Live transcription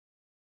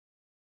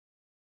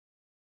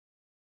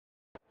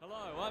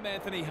Hello, I'm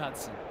Anthony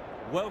Hudson.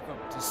 Welcome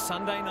to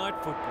Sunday Night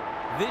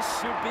Football. This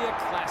should be a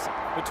classic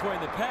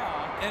between the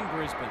Power and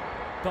Brisbane.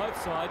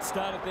 Both sides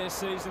started their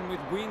season with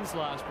wins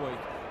last week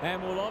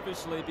and will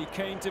obviously be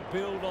keen to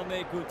build on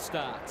their good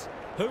starts.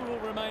 Who will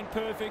remain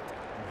perfect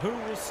and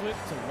who will slip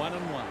to 1-1?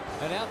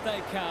 And out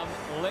they come,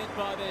 led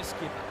by their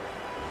skipper.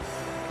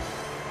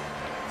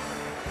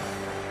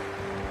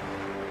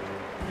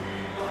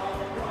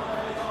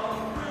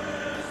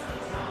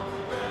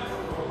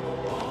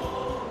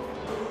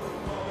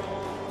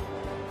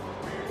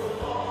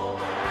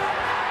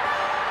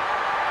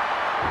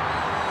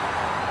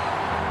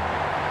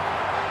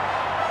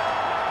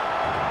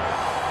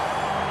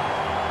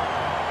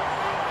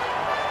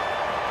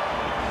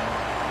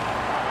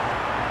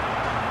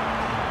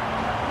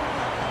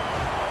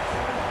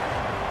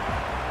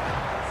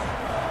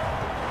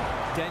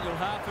 Daniel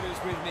Harford is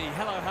with me.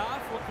 Hello,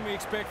 Harf. What can we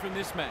expect from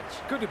this match?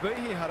 Good to be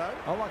here, Hutto.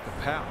 I like the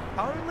Power.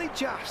 Only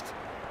just.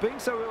 Being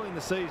so early in the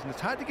season,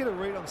 it's hard to get a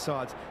read on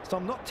sides, so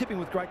I'm not tipping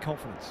with great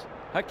confidence.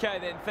 Okay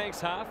then,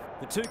 thanks, Harf.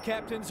 The two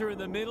captains are in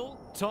the middle.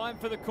 Time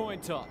for the coin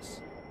toss.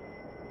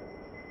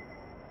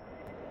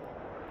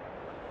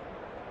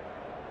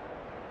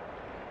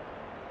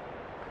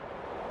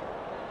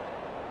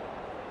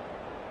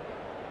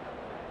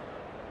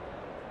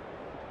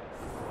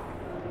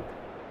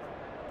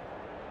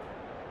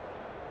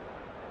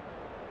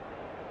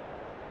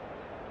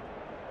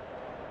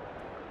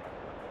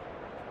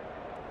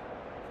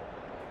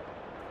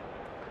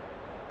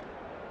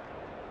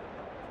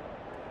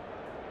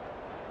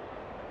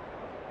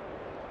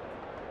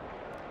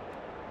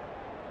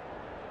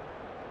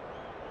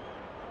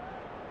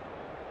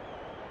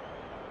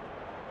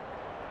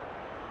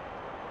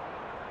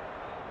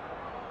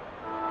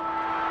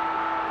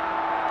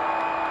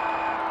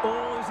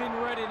 All is in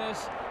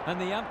readiness, and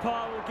the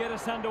umpire will get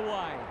us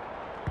underway.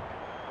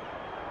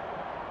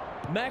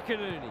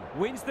 McInerney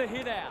wins the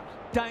hit out.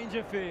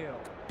 Dangerfield.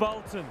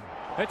 Bolton.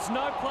 It's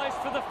no place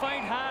for the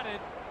faint-hearted.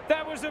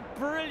 That was a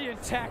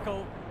brilliant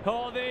tackle.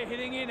 Oh, they're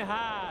hitting in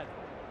hard.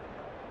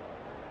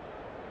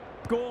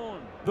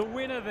 Gawn, the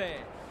winner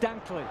there.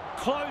 Dunkley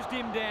closed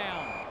him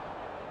down.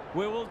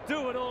 We will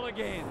do it all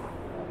again.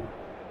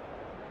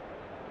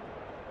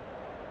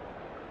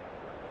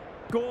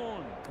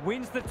 Gawn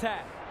wins the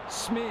tap.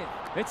 Smith,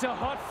 it's a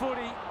hot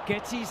footy,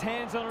 gets his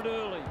hands on it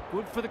early.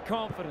 Good for the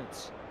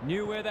confidence.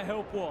 Knew where the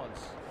help was.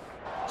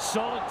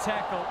 Solid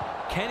tackle.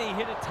 Can he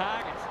hit a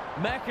target?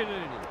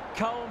 McInerney,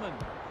 Coleman,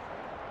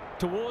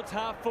 towards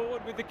half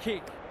forward with the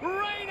kick.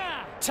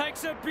 Rayner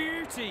takes a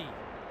beauty.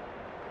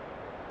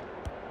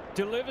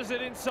 Delivers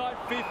it inside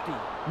 50.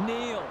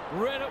 Neal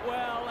read it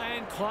well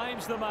and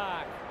claims the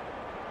mark.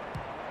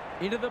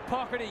 Into the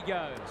pocket he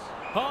goes.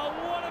 Oh,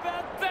 what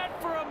about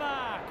that for a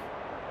mark?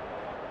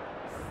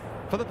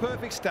 For the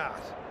perfect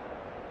start.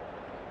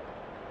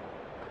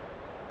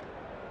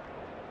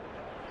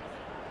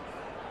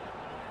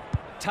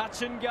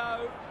 Touch and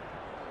go.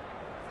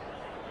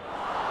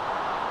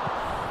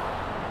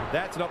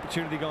 That's an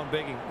opportunity gone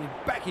begging. You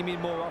back him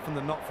in more often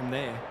than not from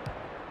there.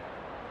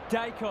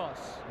 Dacos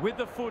with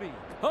the footy.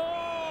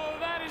 Oh,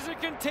 that is a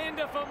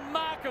contender for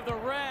mark of the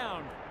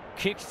round.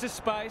 Kicks to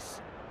space.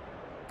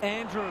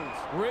 Andrews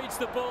reads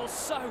the ball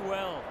so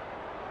well.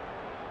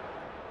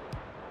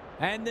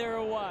 And they're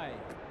away.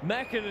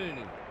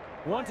 McInerney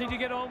wanting to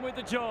get on with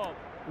the job.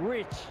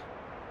 Rich.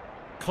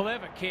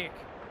 Clever kick.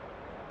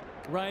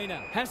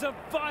 Rayner has a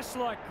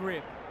vice-like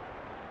grip.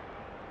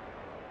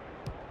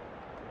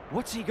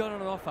 What's he got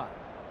on offer?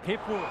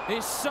 Hipwood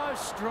is so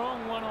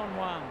strong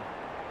one-on-one.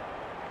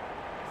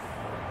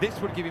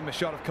 This would give him a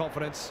shot of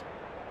confidence.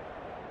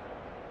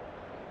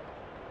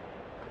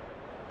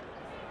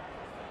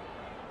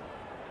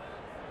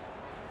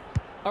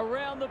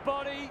 Around the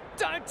body.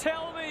 Don't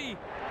tell me.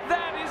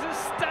 That is a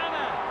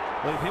stunner.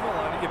 Leave him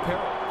alone at your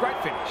peril. Great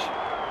finish.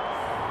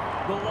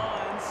 The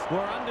Lions were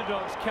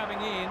underdogs coming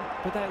in,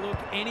 but they look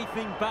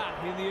anything but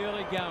in the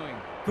early going.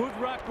 Good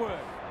ruck work.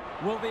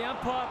 Will the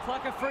umpire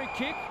pluck a free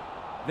kick?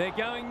 They're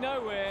going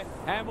nowhere,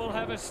 and we'll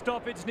have a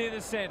stoppage near the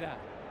centre.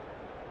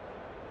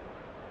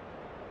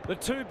 The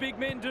two big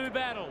men do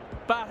battle.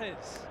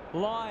 Butters,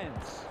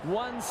 Lions,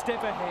 one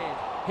step ahead.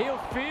 He'll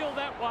feel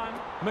that one.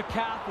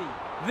 McCarthy.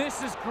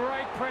 This is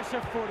great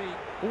pressure footy.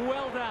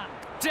 Well done.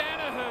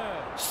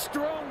 Danaher,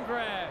 strong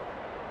grab.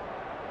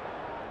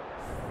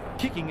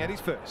 Kicking at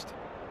his first.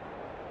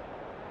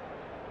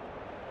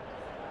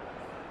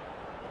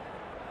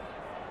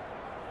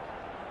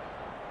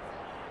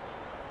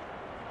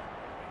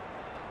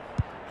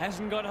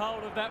 Hasn't got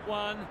hold of that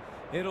one.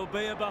 It'll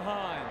be a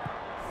behind.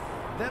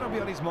 That'll be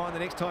on his mind the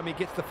next time he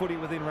gets the footy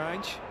within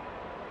range.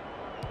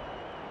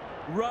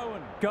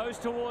 Rowan goes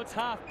towards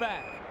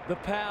half-back. The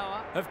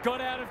Power have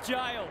got out of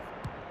jail.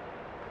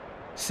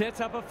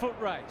 Sets up a foot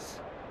race.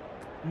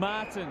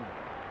 Martin.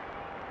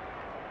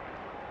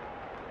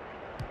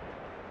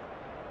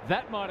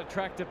 That might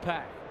attract a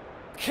pack.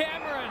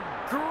 Cameron,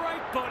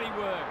 great body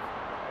work.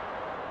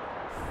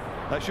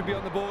 They should be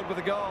on the board with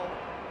a goal.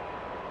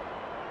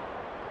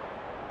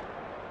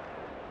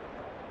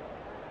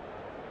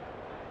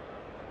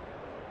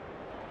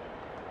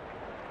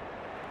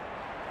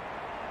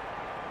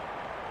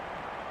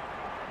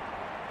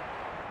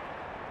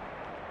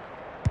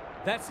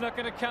 That's not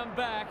going to come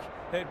back.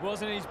 It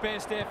wasn't his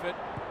best effort.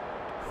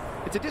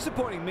 It's a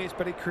disappointing miss,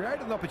 but he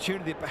created an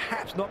opportunity that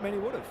perhaps not many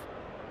would have.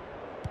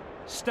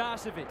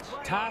 Starcevic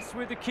tasked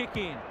with the kick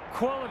in.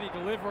 Quality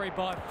delivery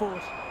by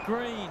foot.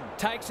 Green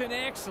takes an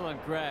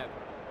excellent grab.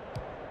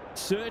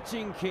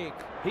 Searching kick.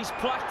 He's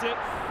plucked it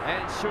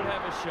and should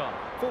have a shot.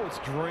 Forwards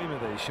dream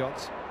of these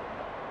shots.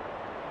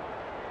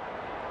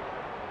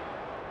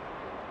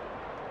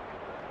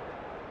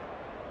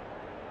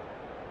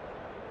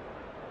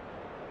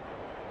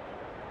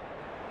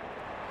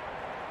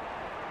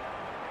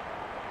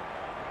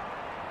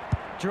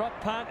 Drop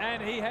punt,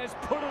 and he has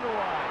put it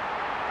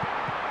away.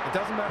 It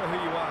doesn't matter who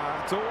you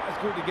are, it's always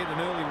good to get an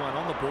early one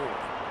on the board.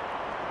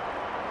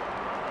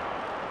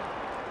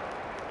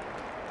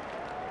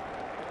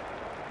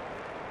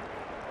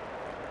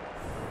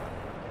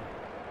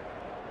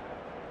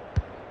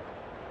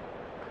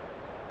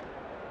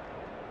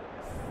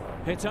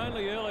 It's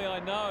only early, I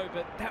know,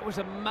 but that was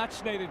a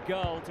much-needed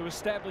goal to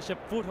establish a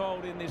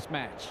foothold in this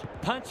match.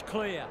 Punch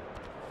clear.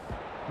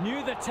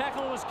 Knew the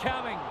tackle was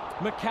coming.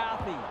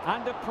 McCarthy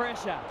under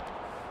pressure.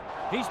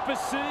 He's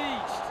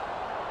besieged.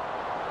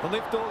 The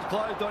lift door's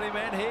closed on him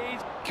and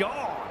he's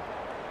gone.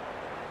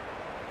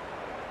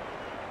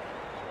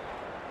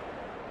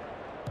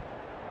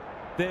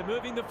 They're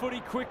moving the footy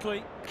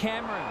quickly.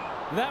 Cameron.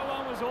 That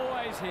one was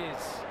always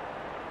his.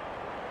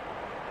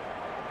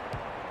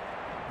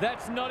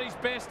 That's not his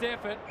best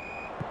effort.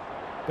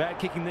 Bad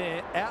kicking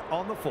there, out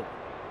on the full.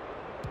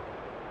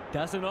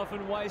 Doesn't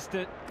often waste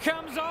it.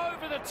 Comes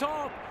over the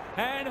top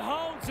and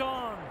holds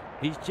on.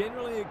 He's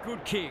generally a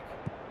good kick.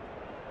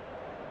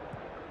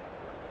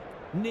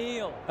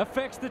 Neal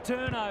affects the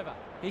turnover.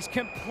 He's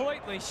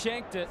completely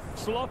shanked it.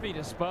 Sloppy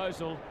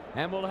disposal,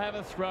 and we'll have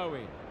a throw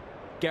in.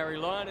 Gary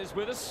Lyon is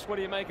with us. What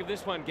do you make of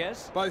this one,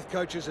 Gaz? Both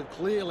coaches have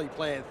clearly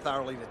planned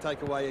thoroughly to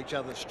take away each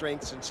other's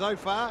strengths, and so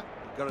far,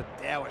 we've got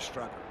a dour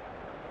struggle.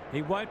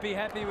 He won't be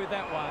happy with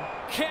that one.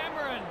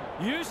 Cameron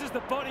uses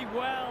the body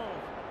well.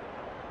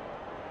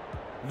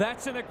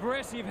 That's an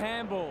aggressive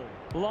handball.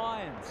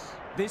 Lions.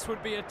 This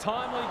would be a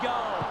timely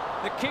goal.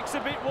 The kick's a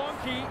bit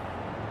wonky.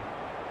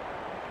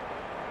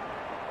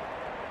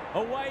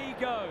 Away he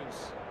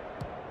goes.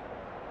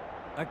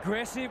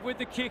 Aggressive with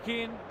the kick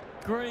in.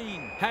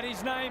 Green had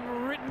his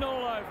name written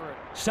all over it.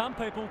 Some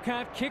people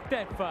can't kick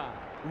that far.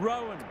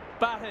 Rowan,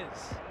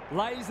 Butters,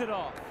 lays it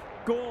off.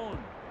 Gawn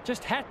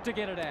just had to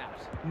get it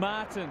out.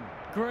 Martin,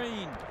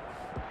 Green.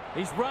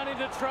 He's run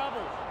into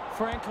trouble.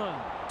 Franklin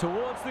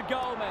towards the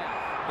goal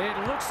mouth.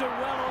 It looks a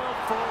well-oiled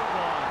forward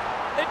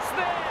line. It's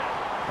there!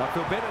 I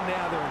feel better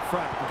now they're in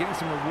front. They're getting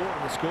some reward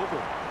on the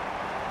scoreboard.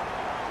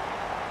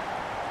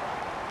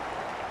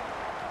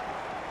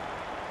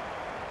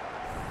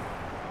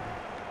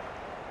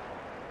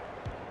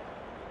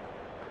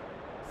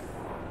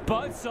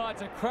 Both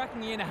sides are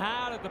cracking in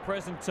hard at the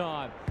present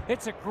time.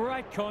 It's a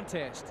great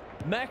contest.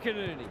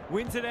 McInerney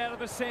wins it out of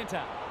the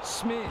centre.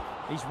 Smith,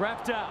 he's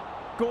wrapped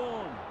up.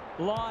 Gawn,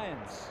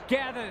 Lyons,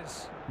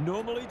 gathers,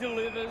 normally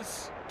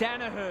delivers.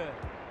 Danaher,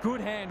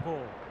 good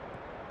handball.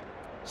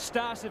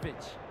 Starcevic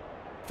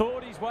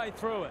thought his way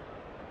through it.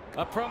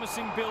 A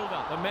promising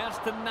build-up amounts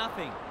to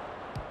nothing.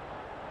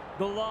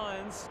 The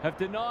Lions have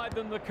denied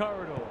them the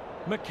corridor.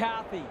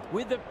 McCarthy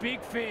with a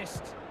big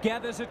fist.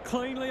 Gathers it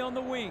cleanly on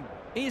the wing.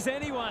 Is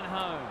anyone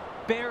home?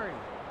 Berry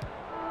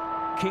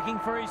kicking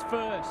for his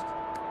first.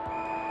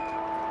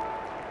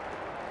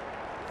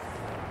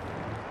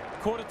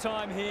 Quarter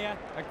time here.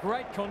 A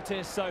great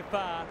contest so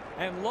far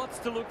and lots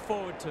to look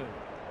forward to.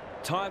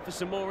 Time for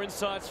some more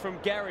insights from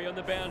Gary on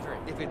the boundary.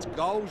 If it's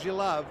goals you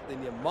love,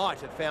 then you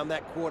might have found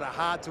that quarter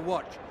hard to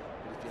watch.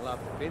 But if you love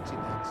defensive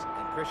acts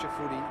and pressure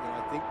footy, then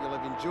I think you'll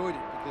have enjoyed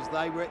it because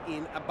they were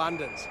in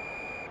abundance.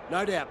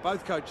 No doubt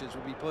both coaches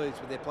will be pleased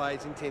with their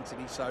players'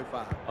 intensity so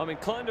far. I'm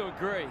inclined to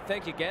agree.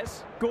 Thank you,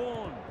 Gaz.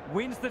 Gawn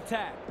wins the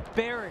tap.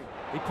 Berry,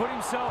 he put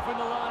himself in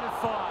the line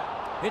of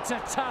fire. It's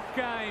a tough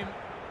game.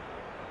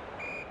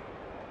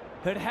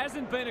 It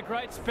hasn't been a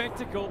great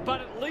spectacle,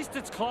 but at least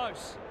it's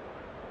close.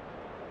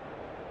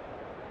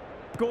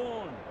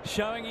 Gawn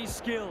showing his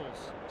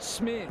skills.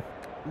 Smith,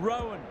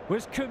 Rowan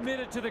was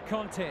committed to the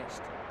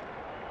contest.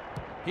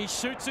 He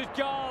shoots at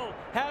goal.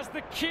 How's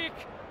the kick?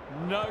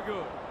 No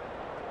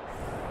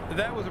good.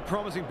 That was a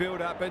promising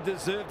build-up and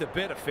deserved a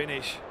better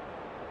finish.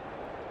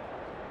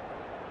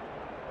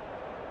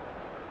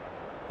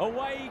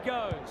 Away he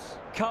goes.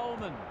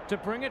 Coleman to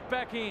bring it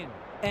back in.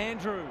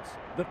 Andrews,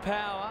 the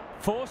power,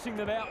 forcing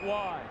them out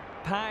wide.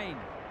 Payne.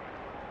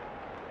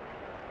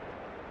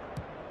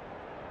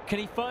 Can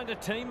he find a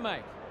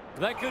teammate?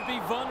 They could be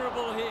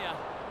vulnerable here.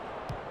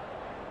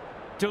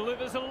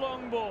 Delivers a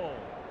long ball.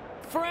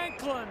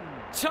 Franklin.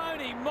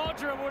 Tony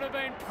Modra would have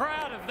been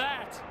proud of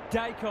that.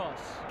 Dacos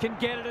can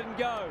get it and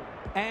go.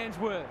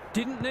 Answorth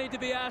didn't need to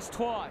be asked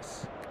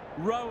twice.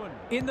 Rowan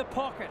in the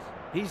pocket.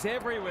 He's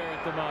everywhere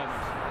at the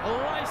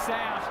moment. Lace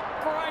out.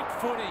 Great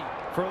footy.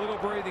 For a little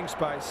breathing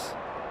space.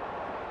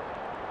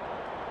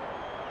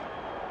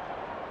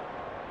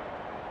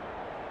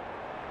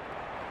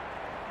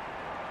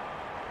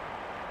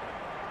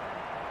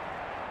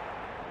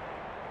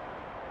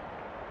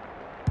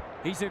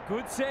 He's a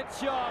good set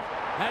shot,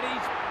 and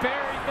he's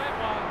buried that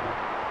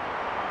one.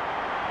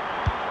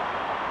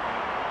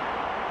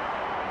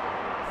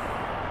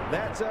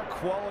 That's a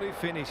quality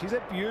finish. He's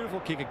a beautiful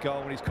kick at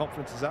goal when his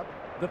confidence is up.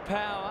 The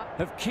Power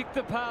have kicked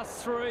the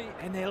past three,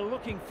 and they're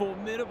looking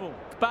formidable.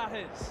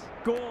 Butters,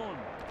 Gawn,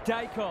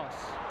 Dacos.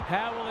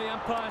 How will the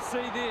umpire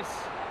see this?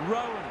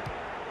 Rowan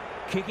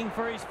kicking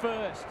for his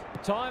first.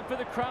 Time for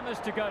the Crummers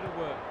to go to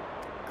work.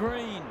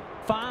 Green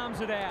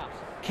farms it out.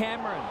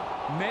 Cameron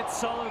met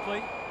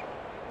solidly.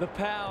 The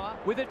Power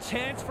with a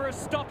chance for a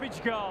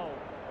stoppage goal.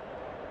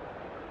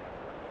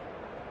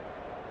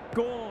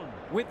 Gawn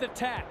with the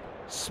tap.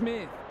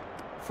 Smith.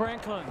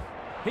 Franklin.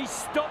 He's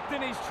stopped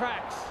in his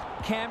tracks.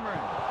 Cameron.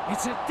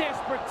 It's a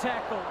desperate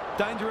tackle.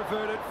 Danger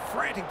averted.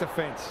 Frantic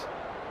defence.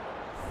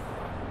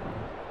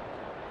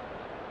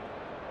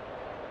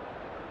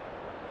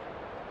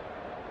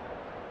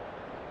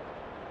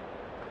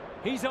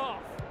 He's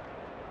off.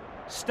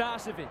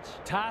 Starcevic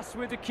tasked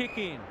with the kick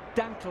in.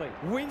 Dunkley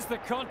wins the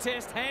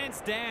contest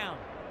hands down.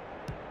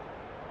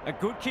 A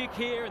good kick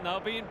here and they'll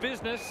be in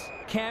business.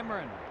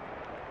 Cameron.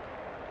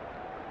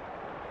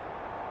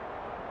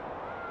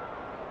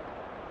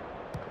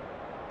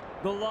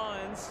 The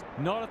Lions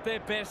not at their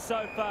best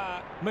so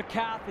far.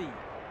 McCarthy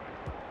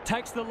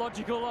takes the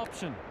logical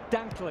option.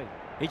 Dunkley.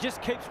 He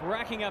just keeps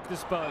racking up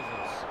disposals.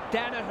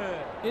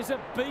 Danaher is a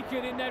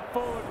beacon in that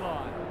forward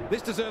line.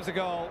 This deserves a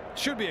goal.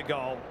 Should be a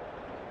goal.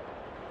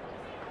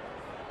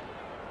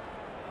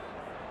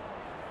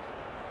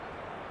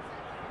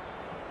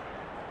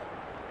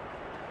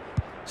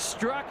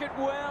 Struck it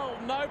well.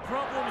 No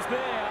problems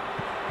there.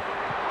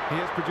 He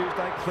has produced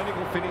a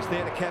clinical finish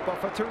there to cap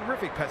off a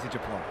terrific passage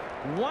of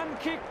play. One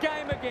kick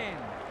game again.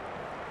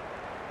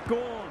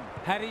 Gawn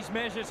had his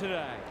measure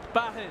today.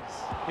 Butters,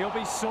 he'll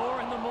be sore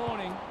in the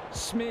morning.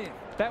 Smith,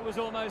 that was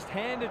almost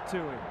handed to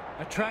him.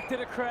 Attracted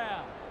a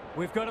crowd.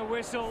 We've got a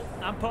whistle.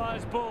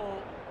 Umpire's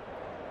ball.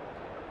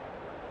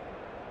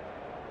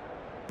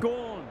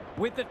 Gawn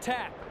with the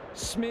tap.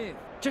 Smith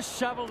just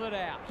shoveled it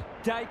out.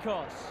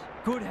 Dacos,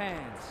 good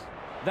hands.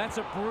 That's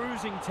a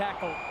bruising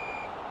tackle.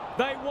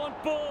 They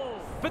want ball,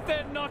 but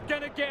they're not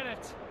going to get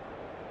it.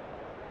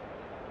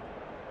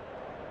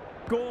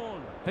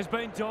 Gawn has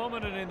been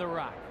dominant in the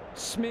ruck.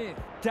 Smith,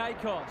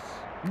 Dacos,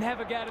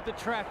 navigated the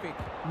traffic.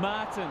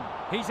 Martin,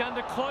 he's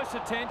under close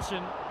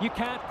attention. You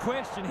can't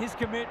question his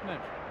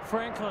commitment.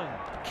 Franklin,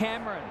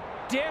 Cameron,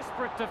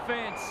 desperate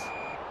defence.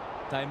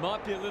 They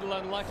might be a little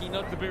unlucky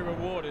not to be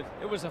rewarded.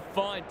 It was a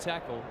fine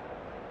tackle.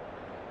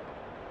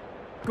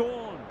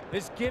 Gawn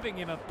is giving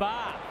him a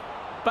bath.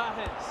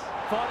 Butters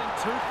fighting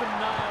tooth and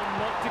nail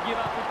not to give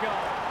up a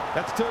goal.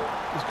 That's two.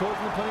 He's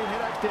causing them plenty of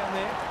headaches down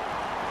there.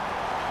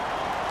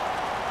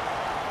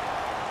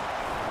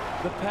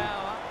 The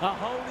Power are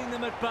holding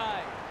them at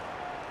bay.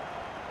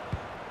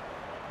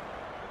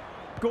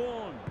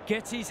 Gawn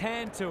gets his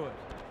hand to it.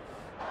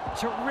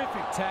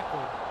 Terrific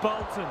tackle.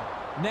 Bolton.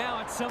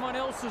 Now it's someone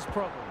else's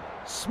problem.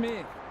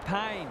 Smith.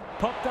 Payne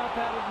popped up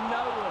out of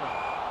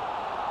nowhere.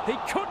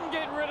 He couldn't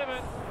get rid of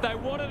it. They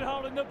wanted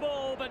holding the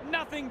ball, but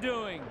nothing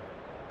doing.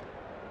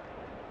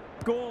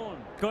 Gawn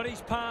got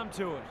his palm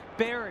to it.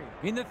 Berry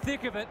in the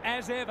thick of it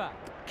as ever.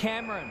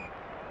 Cameron.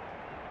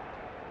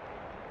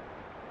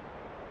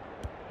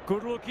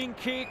 Good looking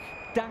kick.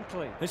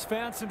 Dunkley has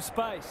found some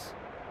space.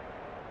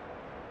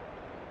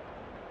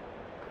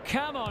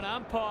 Come on,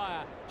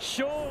 umpire.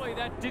 Surely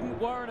that didn't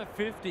warrant a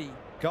 50.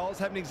 Goals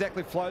haven't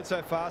exactly flowed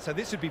so far, so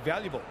this would be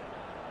valuable.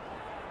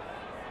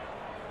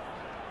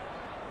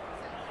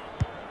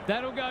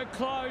 That'll go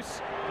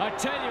close. I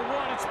tell you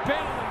what, it's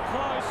better than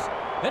close.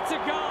 It's a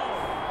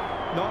goal.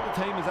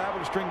 Neither team is able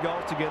to string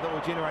goals together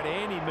or generate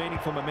any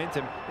meaningful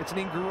momentum. It's an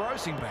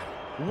engrossing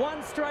battle.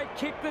 One straight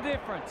kick the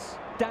difference.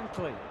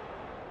 Dunkley.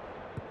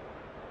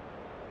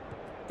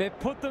 They've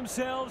put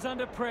themselves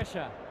under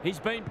pressure. He's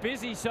been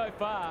busy so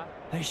far.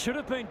 They should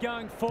have been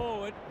going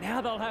forward.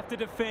 Now they'll have to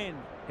defend.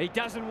 He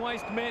doesn't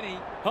waste many.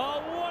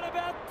 Oh, what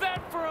about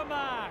that for a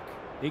mark?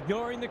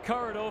 Ignoring the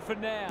corridor for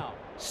now.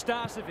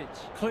 Starcevic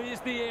clears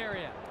the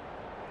area.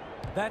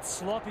 That's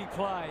sloppy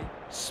play.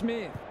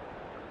 Smith.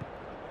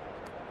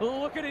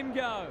 Look at him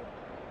go.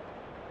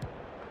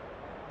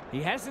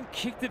 He hasn't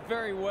kicked it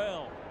very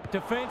well.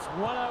 Defence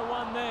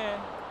 101 there.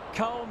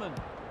 Coleman.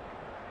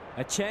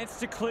 A chance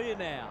to clear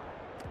now.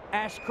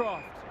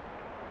 Ashcroft.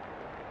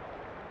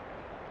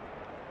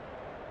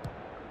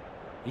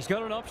 He's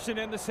got an option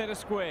in the centre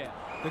square.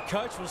 The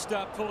coach will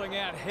start pulling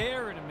out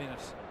hair in a minute.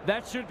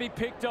 That should be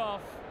picked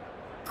off.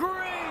 Green!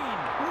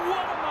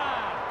 What a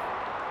mark!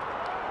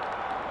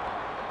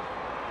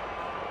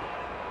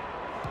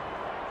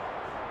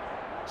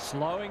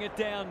 Slowing it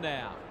down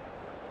now.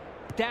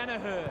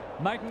 Danaher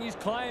making his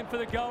claim for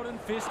the Golden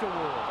Fist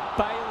Award.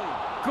 Bailey,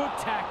 good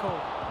tackle.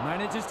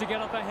 Manages to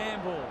get off a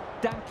handball.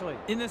 Dunkley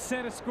in the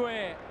centre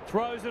square.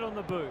 Throws it on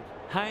the boot.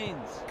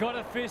 Haynes got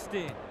a fist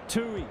in.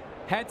 Tui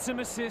had some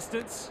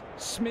assistance.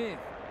 Smith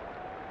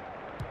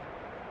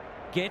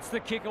gets the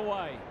kick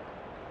away.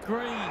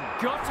 Green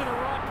got to the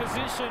right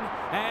position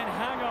and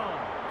hung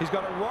on. He's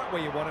got it right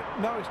where you want it.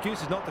 No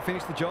excuses not to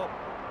finish the job.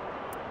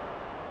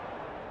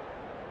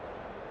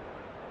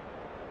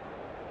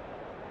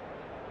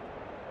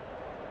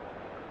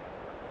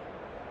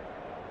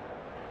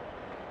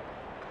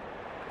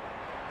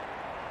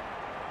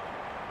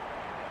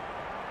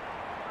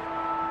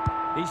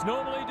 He's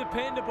normally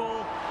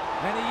dependable,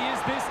 and he is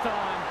this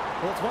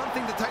time. Well, it's one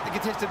thing to take the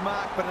contested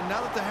mark, but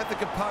another to have the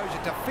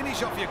composure to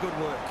finish off your good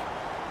work.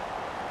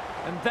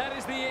 And that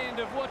is the end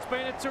of what's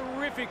been a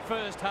terrific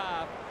first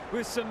half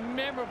with some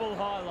memorable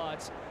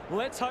highlights.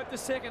 Let's hope the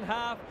second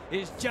half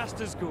is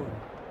just as good.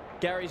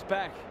 Gary's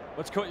back.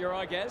 What's caught your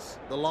eye, Gaz?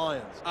 The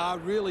Lions are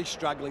really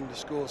struggling to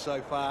score so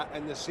far,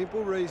 and the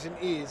simple reason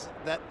is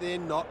that they're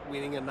not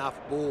winning enough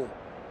ball.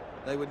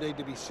 They would need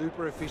to be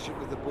super efficient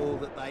with the ball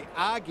that they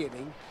are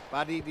getting,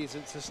 but it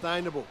isn't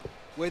sustainable.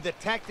 Whether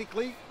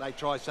tactically they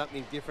try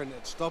something different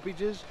at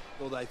stoppages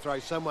or they throw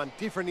someone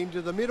different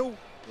into the middle,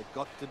 they've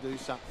got to do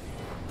something.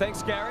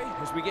 Thanks, Gary,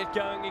 as we get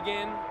going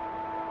again.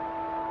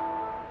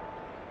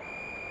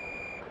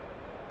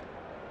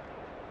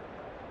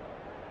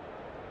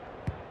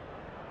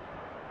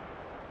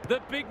 The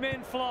big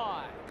men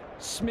fly.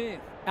 Smith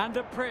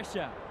under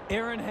pressure.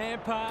 Aaron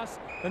hand pass,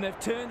 and they've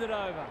turned it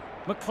over.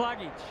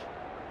 McCluggage.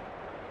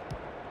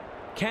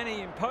 Can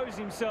he impose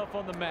himself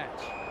on the match?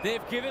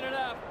 They've given it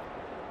up.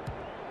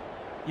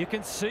 You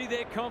can see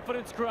their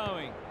confidence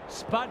growing.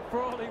 Spud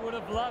Frawley would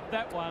have loved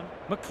that one.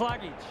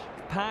 McCluggage,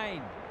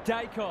 Payne,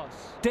 Dacos,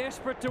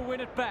 desperate to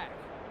win it back.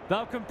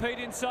 They'll compete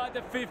inside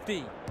the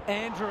 50.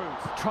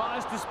 Andrews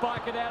tries to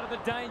spike it out of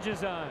the danger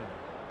zone.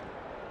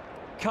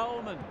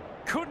 Coleman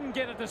couldn't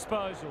get a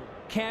disposal.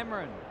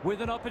 Cameron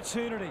with an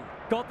opportunity.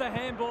 Got the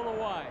handball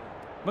away.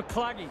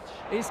 McCluggage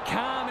is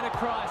calm in a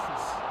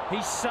crisis.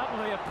 He's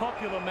suddenly a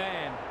popular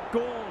man.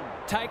 Gawn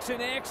takes an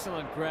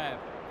excellent grab.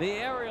 The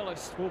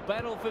aerialists will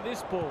battle for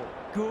this ball.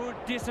 Good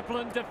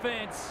disciplined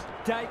defence.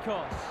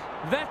 Dacos.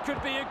 That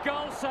could be a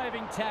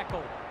goal-saving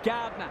tackle.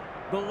 Gardner.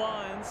 The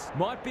Lions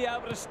might be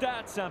able to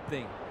start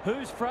something.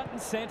 Who's front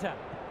and centre?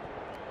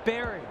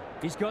 Berry.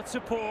 He's got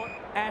support.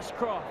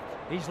 Ashcroft.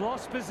 He's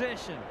lost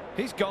possession.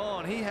 He's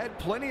gone. He had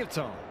plenty of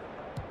time.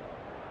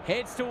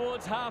 Heads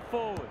towards half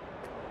forward.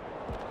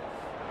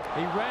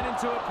 He ran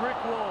into a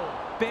brick wall.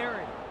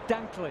 Berry.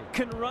 Dunkley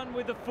can run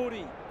with the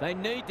footy. They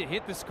need to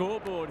hit the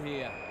scoreboard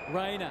here.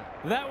 Rayner.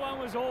 That one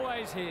was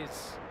always his.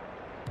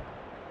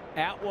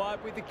 Out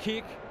wide with the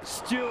kick.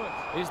 Stewart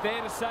is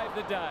there to save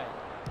the day.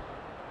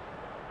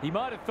 He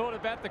might have thought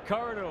about the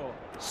corridor.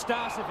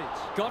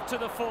 Starcevic got to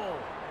the fall.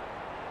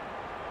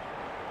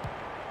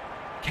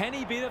 Can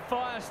he be the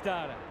fire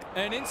starter?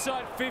 And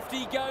inside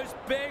 50 goes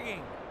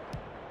begging.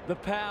 The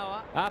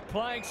Power are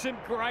playing some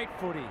great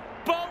footy.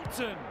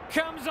 Bolton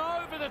comes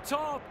over the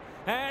top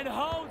and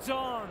holds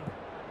on.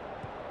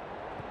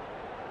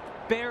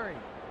 Berry.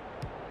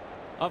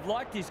 I've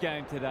liked his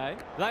game today.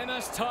 They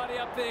must tidy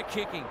up their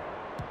kicking.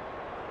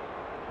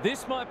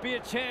 This might be a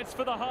chance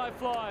for the high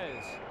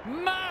flyers.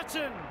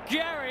 Martin!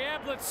 Gary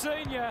Ablett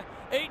Sr.,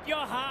 eat your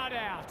heart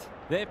out.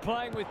 They're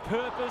playing with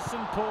purpose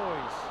and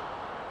poise.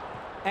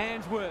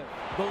 Answorth.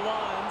 The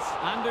Lions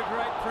under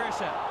great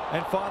pressure.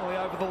 And finally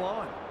over the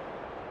line.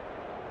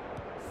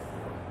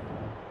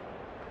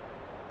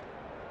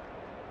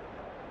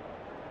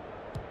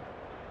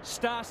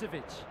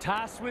 Starcevic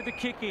tasked with the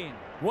kick in.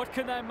 What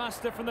can they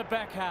muster from the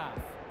back half?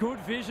 Good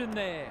vision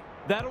there.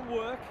 That'll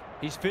work.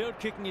 His field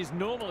kicking is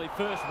normally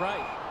first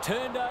rate.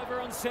 Turned over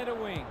on centre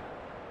wing.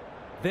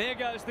 There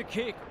goes the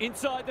kick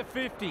inside the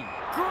 50. Green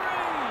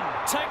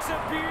takes a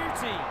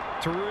beauty.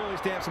 To really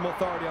stamp some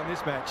authority on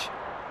this match.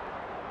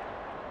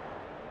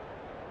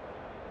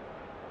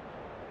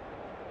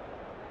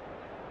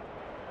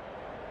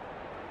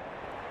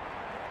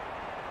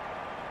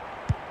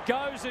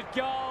 Goes at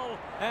goal,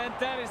 and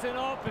that is an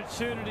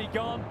opportunity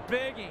gone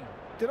begging.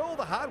 Did all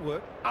the hard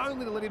work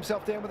only to let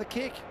himself down with a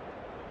kick.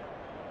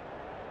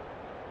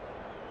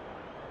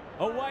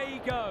 Away he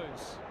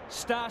goes.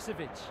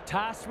 Starcevic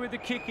tasked with the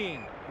kick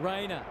in.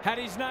 Rayner had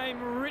his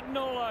name written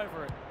all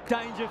over it.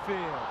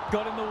 Dangerfield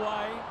got in the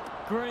way.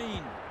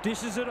 Green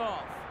dishes it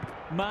off.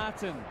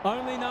 Martin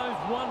only knows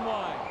one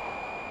way.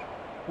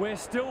 We're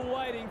still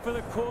waiting for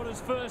the quarter's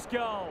first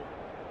goal.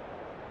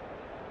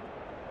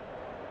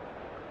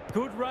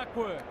 Good ruck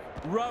work.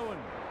 Rowan.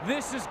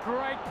 This is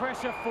great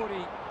pressure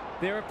footy.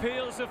 Their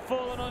appeals have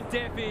fallen on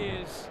deaf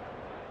ears.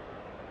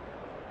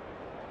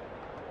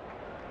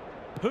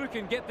 Who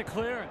can get the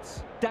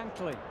clearance?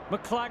 Dunkley.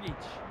 McCluggage.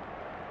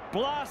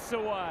 Blasts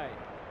away.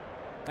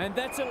 And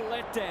that's a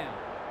letdown.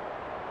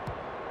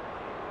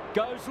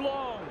 Goes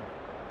long.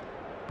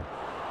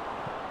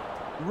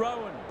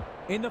 Rowan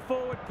in the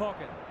forward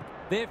pocket.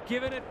 They've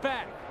given it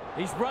back.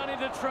 He's run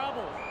into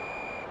trouble.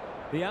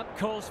 The ump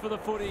calls for the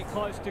footy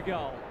close to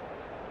goal.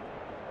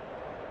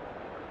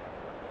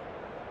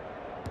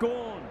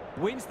 Gawn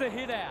wins the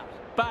hit out.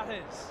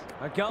 Butters.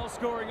 A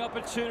goal-scoring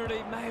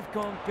opportunity may have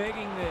gone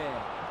begging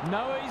there.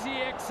 No easy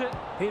exit.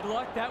 He'd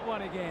like that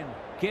one again.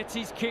 Gets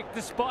his kick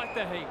despite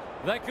the heat.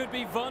 They could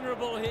be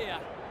vulnerable here.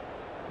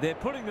 They're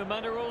putting them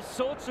under all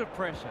sorts of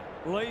pressure.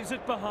 Leaves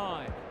it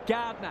behind.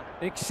 Gardner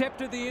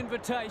accepted the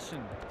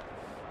invitation.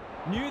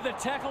 Knew the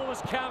tackle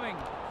was coming.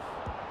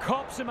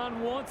 Cops some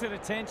unwanted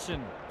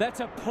attention. That's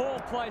a poor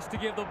place to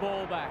give the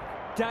ball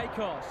back.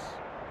 Dacos.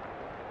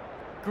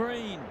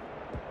 Green.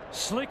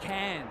 Slick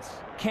hands.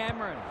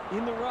 Cameron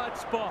in the right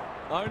spot.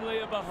 Only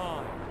a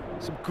behind.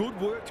 Some good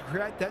work to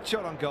create that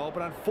shot on goal,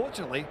 but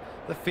unfortunately,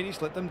 the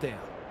finish let them down.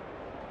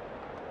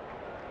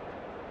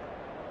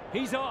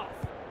 He's off.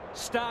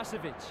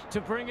 Starcevic to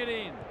bring it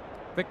in.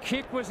 The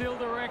kick was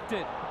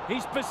ill-directed.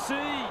 He's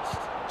besieged.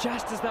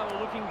 Just as they were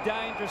looking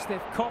dangerous, they've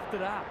coughed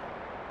it up.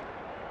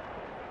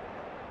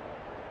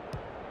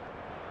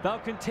 They'll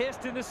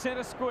contest in the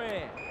centre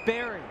square.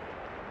 Berry.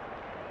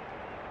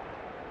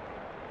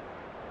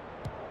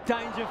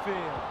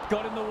 Dangerfield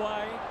got in the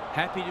way.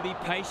 Happy to be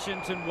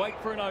patient and wait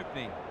for an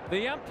opening.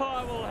 The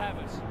umpire will have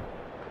it.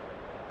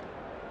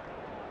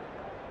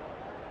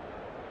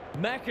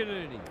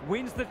 McInerney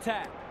wins the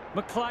tap.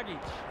 McCluggage.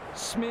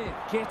 Smith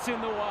gets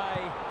in the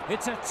way.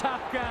 It's a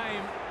tough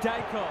game.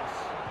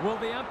 Dacos. Will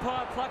the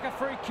umpire pluck a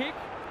free kick?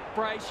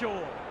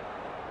 Brayshaw.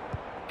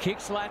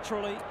 Kicks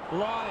laterally.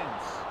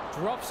 Lyons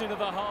drops into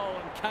the hole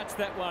and cuts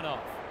that one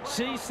off.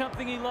 Sees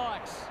something he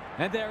likes.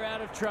 And they're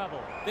out of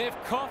trouble. They've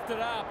coughed it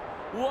up.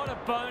 What a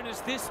bonus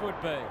this would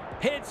be.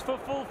 Heads for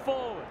full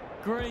forward.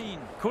 Green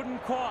couldn't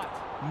quite.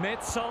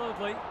 Met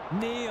solidly.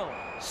 Neal.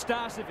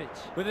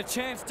 Starcevic with a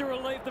chance to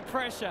relieve the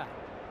pressure.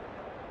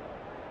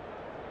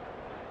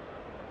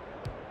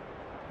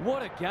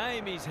 What a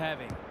game he's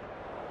having.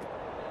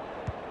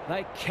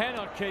 They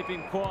cannot keep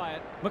him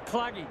quiet.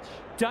 McCluggage,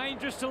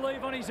 dangerous to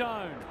leave on his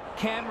own.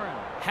 Cameron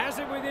has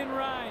it within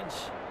range.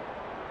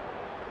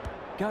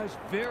 Goes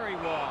very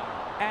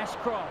wide.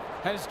 Ashcroft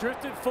has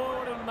drifted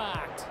forward and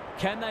marked.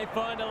 Can they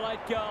find a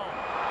late goal?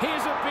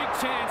 Here's a big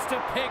chance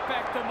to pick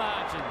back the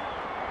margin.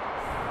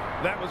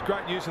 That was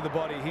great use of the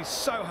body. He's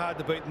so hard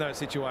to beat in those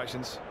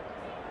situations.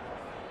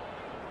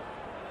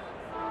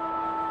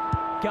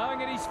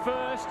 Going at his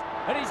first,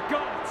 and he's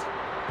got it.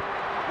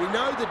 We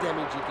know the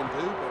damage he can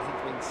do, but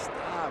he's been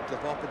starved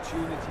of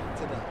opportunity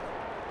today.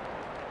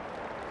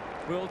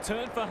 We'll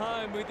turn for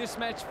home with this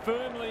match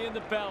firmly in the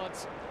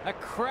balance. A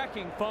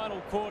cracking final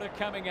quarter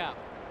coming up.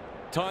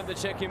 Time to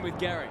check in with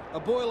Gary. A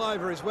boil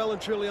over is well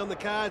and truly on the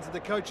cards, and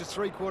the coach's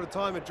three-quarter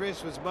time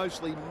address was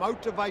mostly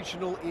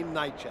motivational in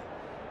nature.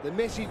 The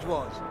message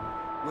was,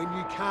 when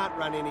you can't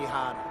run any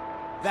harder,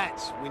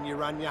 that's when you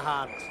run your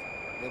hardest.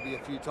 There'll be a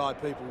few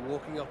tired people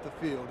walking off the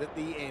field at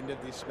the end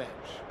of this match.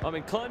 I'm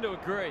inclined to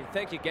agree.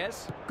 Thank you,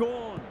 Gaz.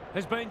 Gawn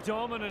has been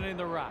dominant in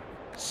the ruck.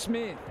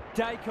 Smith,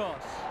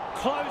 Dacos,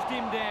 closed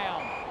him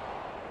down.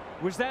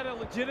 Was that a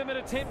legitimate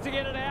attempt to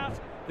get it out?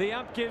 The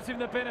ump gives him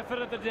the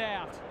benefit of the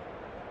doubt.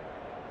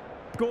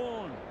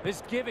 Gawn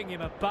is giving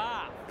him a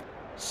bath.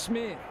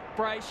 Smith,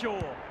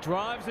 Brayshaw,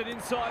 drives it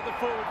inside the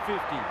forward 50.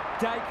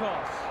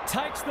 Dacos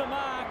takes the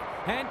mark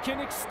and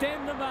can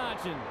extend the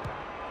margin.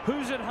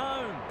 Who's at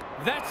home?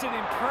 That's an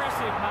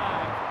impressive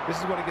mark. This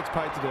is what he gets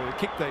paid to do,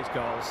 kick these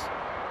goals.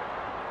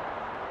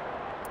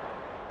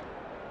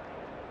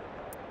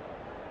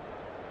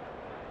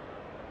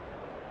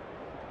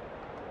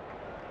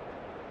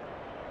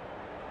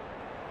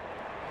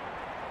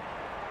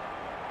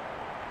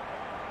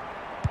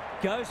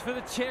 Goes for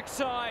the check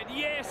side.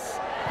 Yes,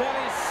 that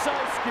is so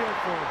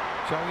skillful.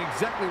 Showing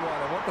exactly why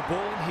they want the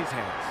ball in his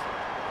hands.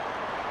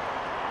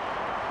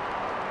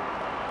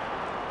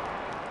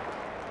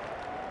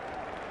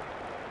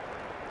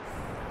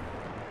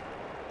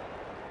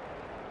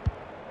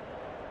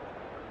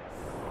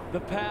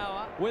 The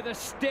power with a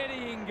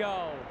steadying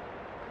goal.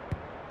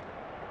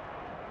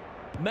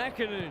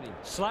 McInerney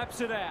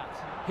slaps it out.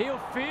 He'll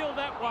feel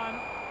that one,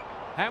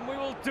 and we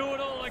will do it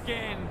all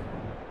again.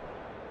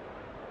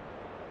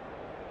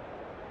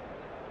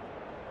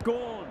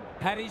 Gawn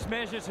had his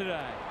measure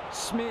today.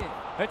 Smith,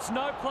 it's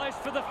no place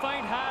for the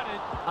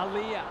faint-hearted.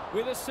 Aaliyah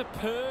with a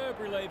superb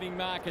relieving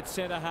mark at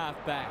centre-half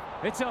back.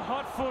 It's a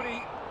hot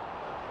footy.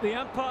 The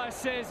umpire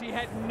says he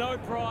had no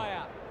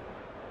prior.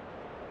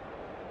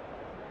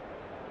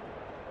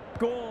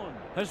 Gawn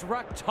has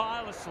rucked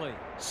tirelessly.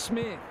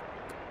 Smith,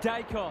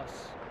 Dacos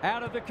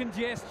out of the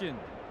congestion.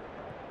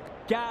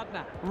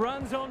 Gardner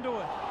runs onto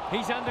it.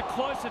 He's under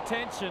close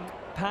attention.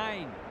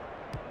 Payne.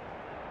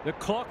 The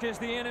clock is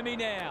the enemy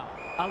now.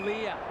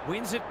 Aaliyah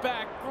wins it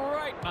back.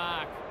 Great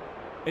mark.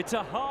 It's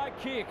a high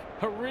kick.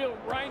 A real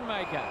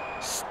rainmaker.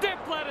 Step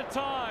ladder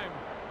time.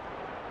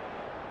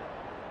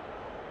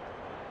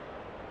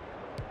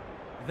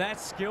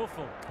 That's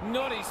skillful.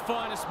 Not his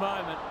finest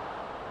moment.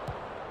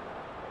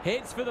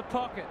 Heads for the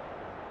pocket.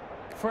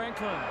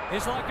 Franklin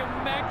is like a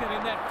magnet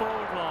in that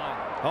forward line.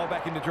 Hold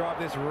back in to drive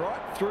this right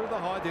through the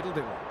high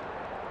diddle-diddle.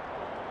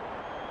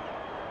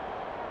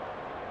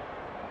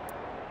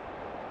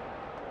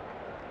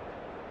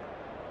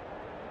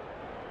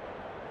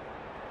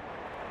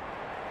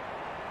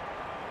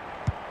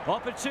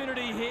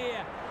 Opportunity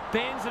here.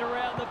 Bends it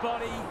around the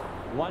body.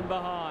 One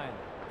behind.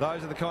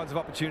 Those are the kinds of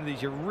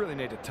opportunities you really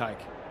need to take.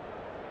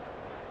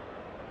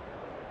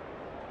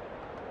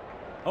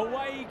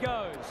 Away he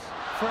goes.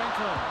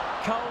 Franklin.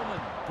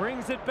 Coleman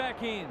brings it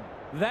back in.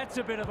 That's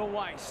a bit of a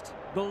waste.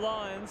 The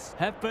Lions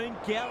have been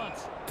gallant.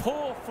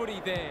 Poor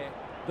footy there.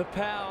 The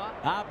Power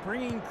are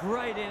bringing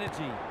great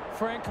energy.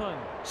 Franklin,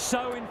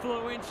 so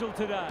influential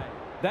today.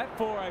 That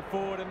 4-0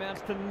 forward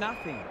amounts to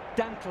nothing.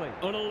 Dunkley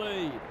on a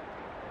lead.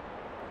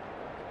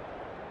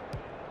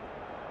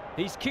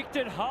 He's kicked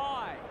it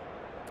high.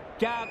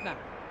 Gardner.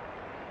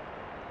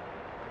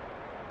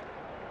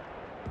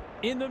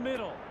 In the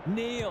middle,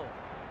 Neal.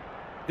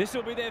 This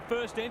will be their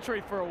first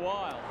entry for a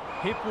while.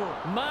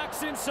 Hipwood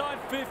marks inside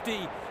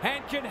 50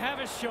 and can have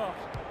a shot.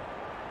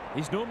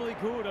 He's normally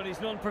good on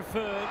his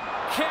non-preferred.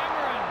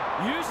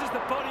 Cameron uses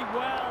the body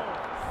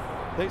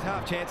well. These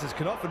half chances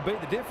can often be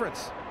the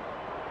difference.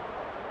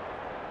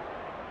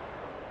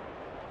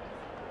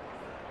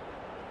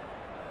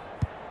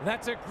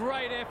 That's a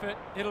great effort.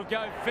 It'll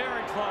go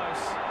very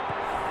close.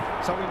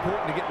 So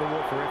important to get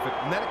reward for effort.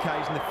 On that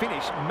occasion, the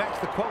finish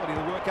matched the quality of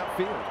the work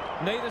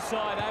upfield. Neither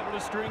side able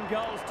to string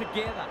goals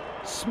together.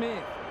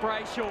 Smith,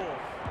 Brayshaw.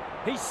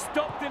 He's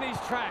stopped in his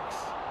tracks.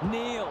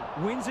 Neal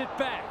wins it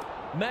back.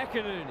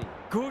 McInerney,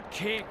 good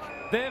kick.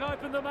 They've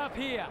opened them up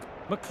here.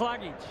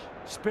 McCluggage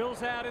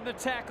spills out in the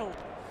tackle.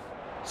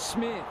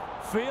 Smith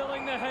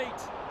feeling the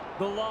heat.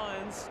 The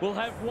Lions will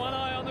have one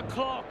eye on the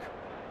clock.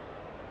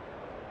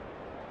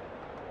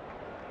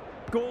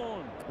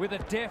 Gawn with a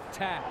deft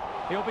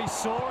tap. He'll be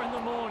sore in the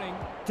morning.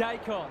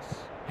 Dacos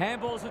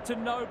handballs it to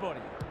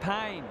nobody.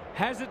 Payne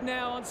has it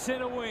now on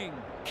centre wing.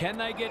 Can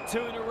they get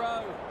two in a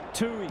row?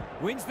 Tui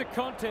wins the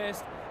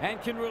contest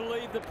and can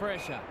relieve the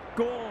pressure.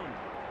 Gawn.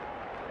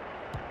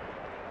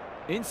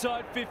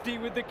 Inside 50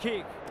 with the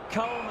kick.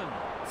 Coleman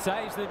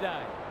saves the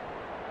day.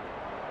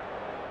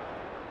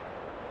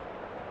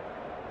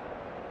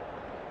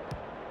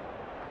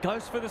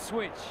 Goes for the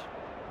switch.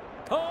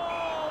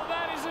 Oh,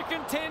 that is a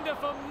contender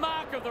for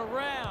mark of the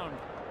round.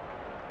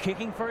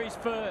 Kicking for his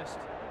first.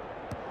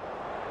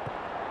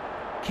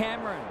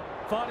 Cameron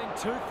fighting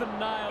tooth and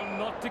nail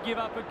not to give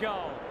up a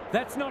goal.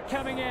 That's not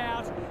coming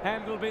out,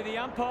 and it'll be the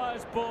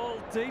umpire's ball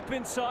deep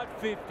inside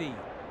 50.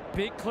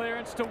 Big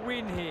clearance to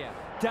win here.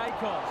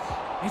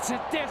 Dacos. It's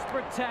a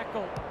desperate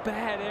tackle.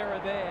 Bad error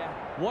there.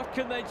 What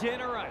can they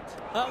generate?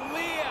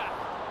 Aaliyah.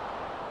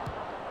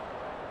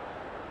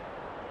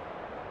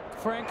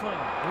 Franklin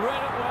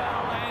read it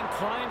well and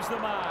claims the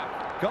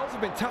mark. Goals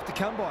have been tough to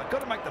come by.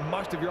 Got to make the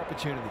most of your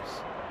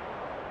opportunities.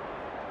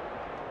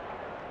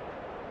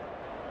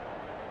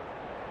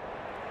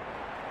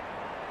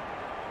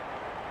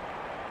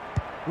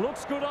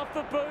 Looks good off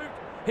the boot.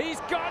 He's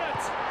got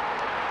it.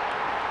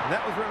 And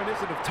that was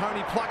reminiscent of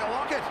Tony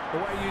Plugger-Lockett, the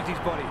way he used his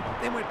body.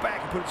 Then went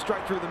back and put it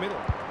straight through the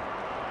middle.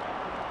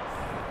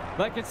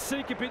 They could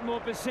seek a bit more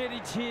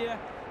percentage here,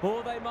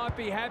 or they might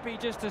be happy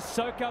just to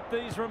soak up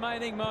these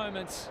remaining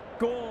moments.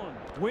 Gawn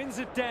wins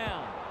it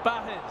down.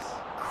 Butters,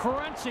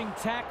 crunching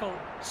tackle.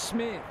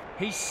 Smith,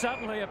 he's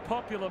suddenly a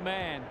popular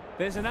man.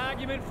 There's an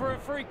argument for a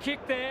free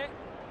kick there.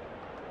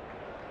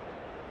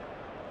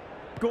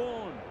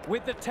 Gawn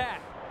with the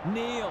tap.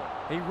 Neal,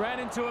 he ran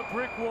into a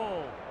brick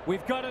wall.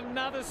 We've got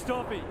another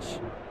stoppage.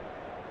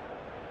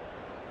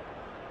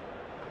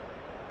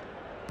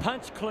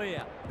 Punch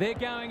clear. They're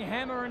going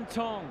hammer and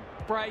tong.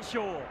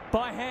 Brayshaw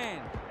by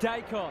hand.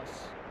 Dacos.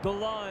 The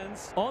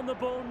Lions on the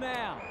ball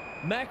now.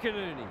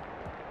 McInerney.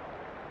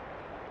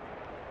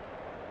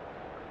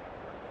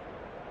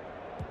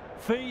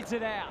 Feeds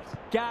it out.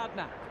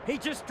 Gardner. He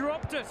just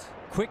dropped it.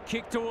 Quick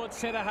kick towards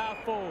centre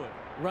half forward.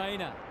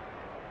 Rayner.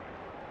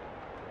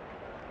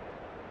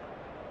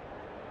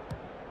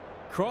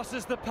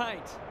 Crosses the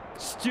paint.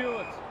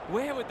 Stewart.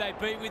 Where would they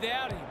be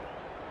without him?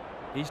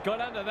 He's got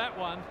under that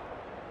one.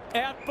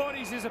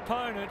 Outbodies his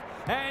opponent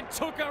and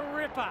took a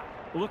ripper.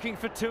 Looking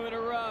for two in a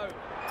row.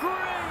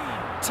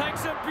 Green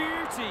takes a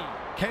beauty.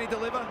 Can he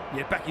deliver?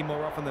 Yeah, back him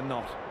more often than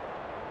not.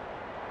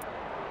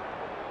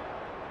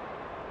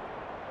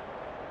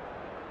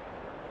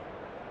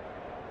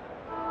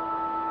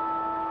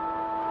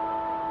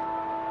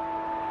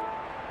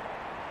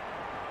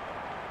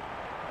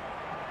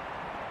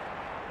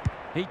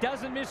 He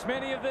doesn't miss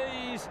many of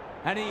these,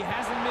 and he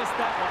hasn't missed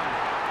that one.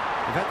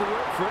 They've had to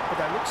work for it, but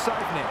they look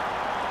safe now.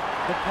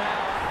 The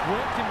Power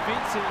weren't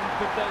convincing,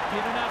 but they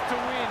did enough to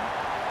win.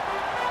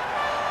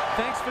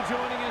 Thanks for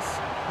joining us.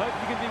 Hope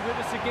you can be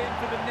with us again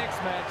for the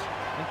next match.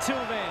 Until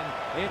then,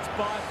 it's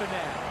bye for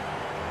now.